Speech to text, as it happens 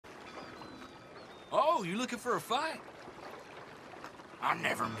Oh, you looking for a fight? I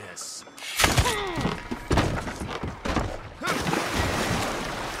never miss.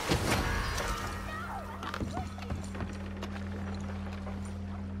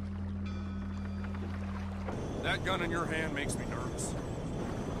 That gun in your hand makes me nervous.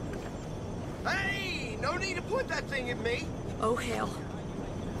 Hey! No need to point that thing at me! Oh, hell.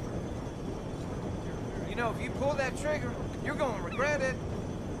 You know, if you pull that trigger, you're gonna regret it.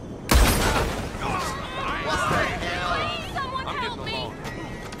 What the hell? Please, someone I'm help getting me! along.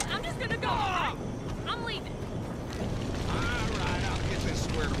 I'm just gonna go. I'm leaving. All right, I'll get this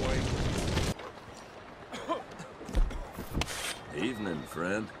squared away. Evening,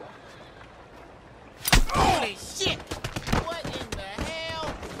 friend. Holy shit! What in the hell?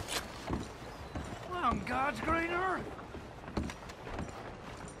 What on God's green earth?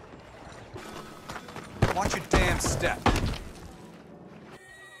 Watch your damn step.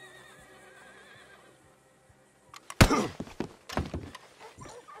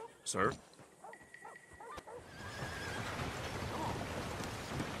 Sir?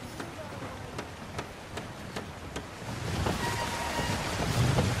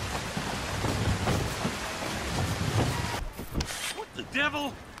 What the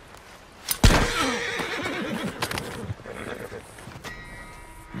devil?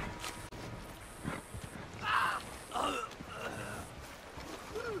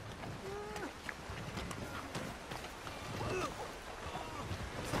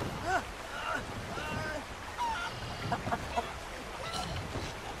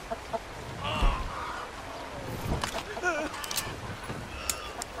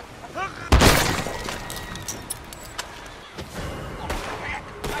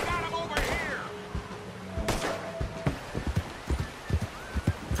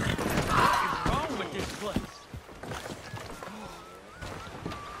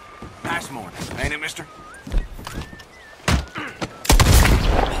 Nice morning, ain't it, mister?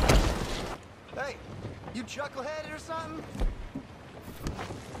 Hey, you chuckleheaded or something?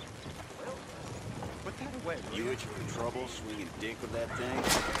 Put that away. You itching for trouble, swinging dick with that thing?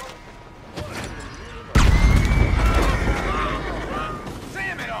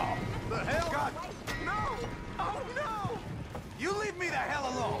 Damn it all! The hell? God, no! Oh no! You leave me the hell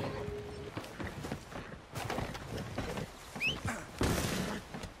alone!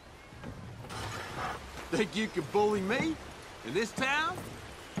 Think you can bully me? In this town?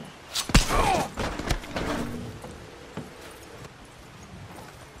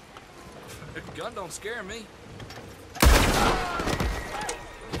 The gun don't scare me.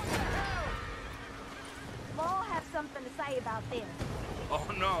 Law have something to say about this. Oh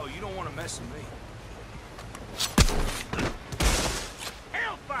no, you don't want to mess with me.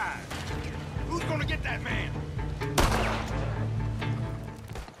 Hellfire! Who's gonna get that man?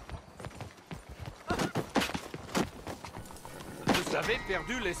 Vous avez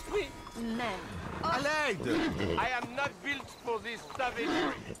perdu l'esprit? Man. À l'aide! I am not built for this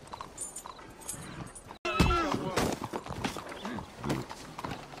savagery.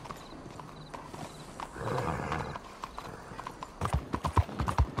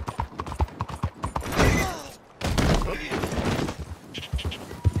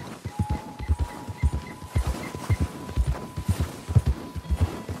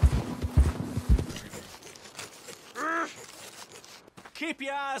 Keep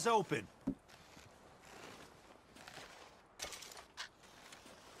your eyes open.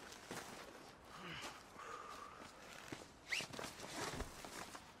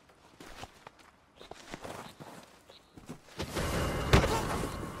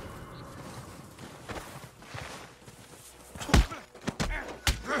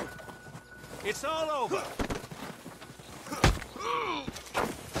 It's all over.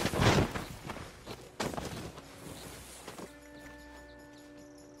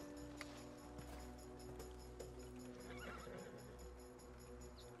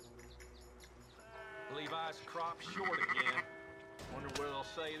 Levi's crop short again. Wonder what they'll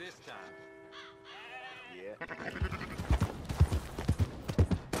say this time.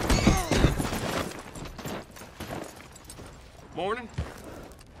 Morning.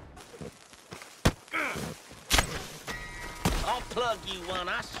 I'll plug you one,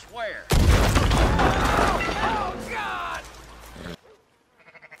 I swear. Oh, God!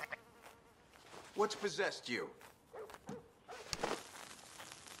 What's possessed you?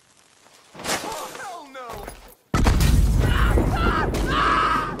 Oh, hell no!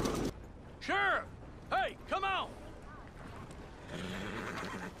 Sheriff! Hey, come on!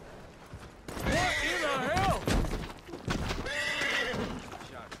 What in the hell?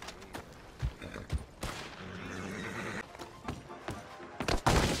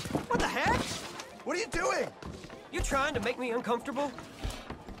 What the heck? What are you doing? You trying to make me uncomfortable?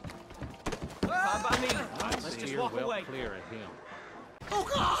 Fine by me. Let's just walk away. Clear at him. Oh,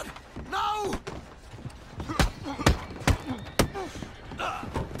 God! No!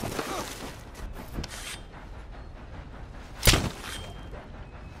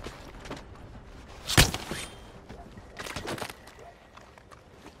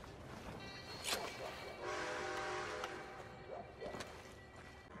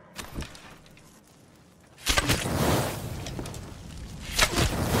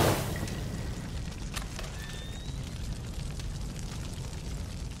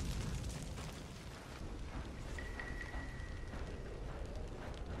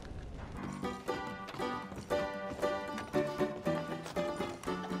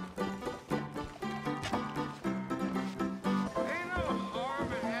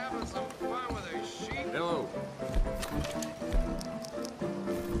 Hello.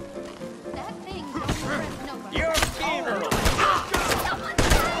 That thing don't impress nobody. You're a funeral!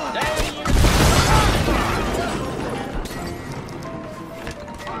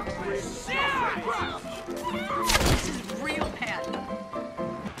 This is real bad.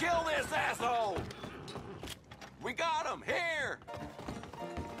 Kill this asshole! We got him! Here!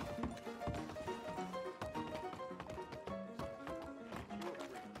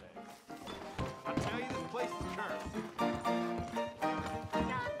 I tell you, this place is cursed.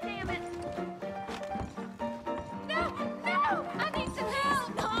 God damn it! No! No! I need some help!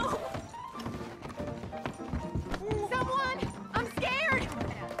 No! Someone! I'm scared!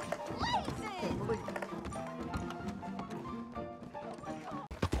 Lazy!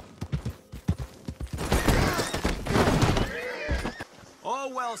 Oh,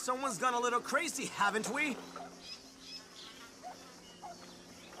 well, someone's gone a little crazy, haven't we?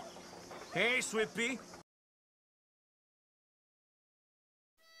 Hey, Sweet Pea.